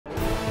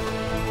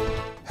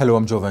Hello,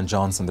 I'm Jovan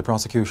Johnson. The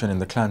prosecution in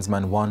the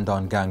Clansman-One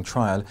Don gang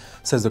trial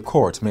says the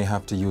court may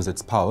have to use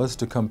its powers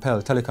to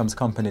compel telecoms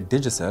company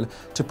Digicel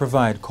to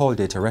provide call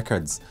data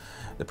records.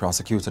 The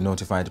prosecutor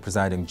notified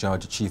presiding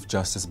judge Chief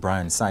Justice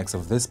Brian Sykes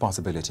of this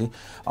possibility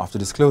after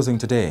disclosing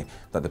today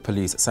that the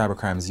police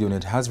cybercrimes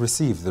unit has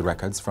received the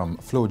records from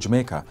Flow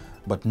Jamaica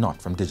but not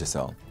from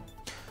Digicel.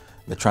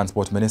 The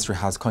Transport Ministry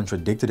has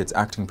contradicted its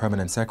acting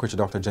permanent secretary,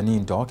 Dr.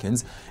 Janine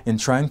Dawkins, in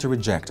trying to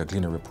reject a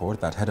GLEANER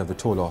report that head of the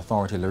Toll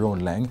Authority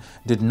Lerone Laing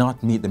did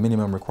not meet the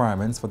minimum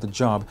requirements for the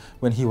job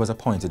when he was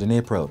appointed in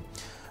April.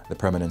 The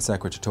permanent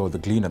secretary told the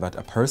GLEANER that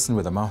a person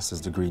with a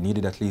master's degree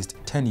needed at least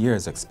 10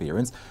 years'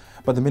 experience,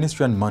 but the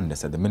ministry on Monday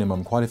said the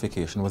minimum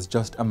qualification was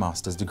just a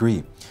master's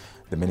degree.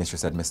 The ministry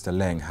said Mr.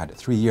 Laing had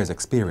 3 years'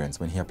 experience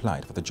when he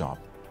applied for the job.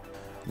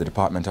 The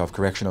Department of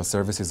Correctional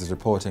Services is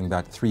reporting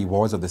that 3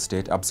 wards of the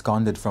state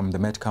absconded from the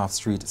Metcalfe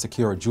Street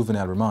secure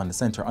Juvenile Remand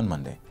Centre on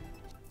Monday.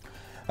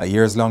 A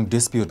years-long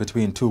dispute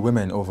between 2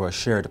 women over a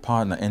shared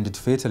partner ended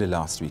fatally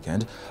last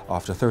weekend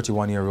after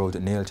 31-year-old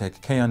nail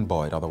tech Kayon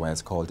Boyd,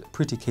 otherwise called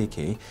Pretty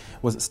KK,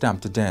 was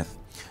stabbed to death.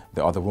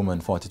 The other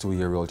woman,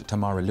 42-year-old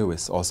Tamara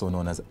Lewis, also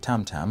known as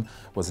Tam Tam,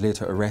 was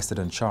later arrested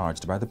and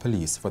charged by the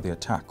police for the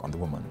attack on the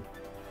woman.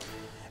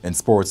 In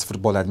sports,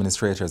 football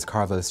administrators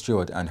Carvel,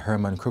 Stewart and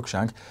Herman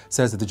Cruickshank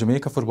says that the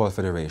Jamaica Football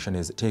Federation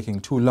is taking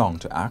too long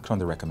to act on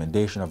the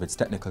recommendation of its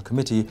technical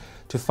committee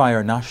to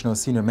fire national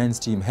senior men's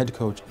team head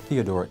coach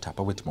Theodore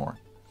Tappa Whitmore.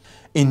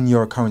 In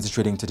your currency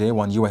trading today,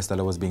 $1 US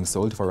was being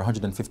sold for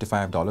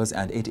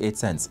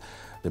 $155.88,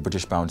 the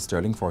British pound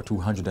sterling for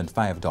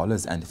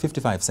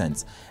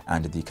 $205.55,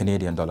 and the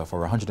Canadian dollar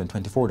for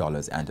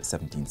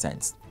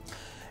 $124.17.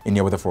 In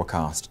your weather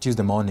forecast,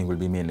 Tuesday morning will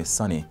be mainly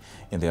sunny.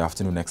 In the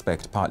afternoon,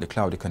 expect partly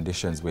cloudy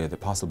conditions with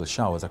possible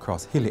showers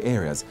across hilly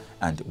areas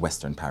and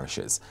western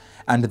parishes.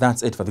 And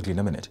that's it for the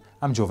GLEANER Minute.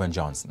 I'm Jovan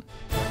Johnson.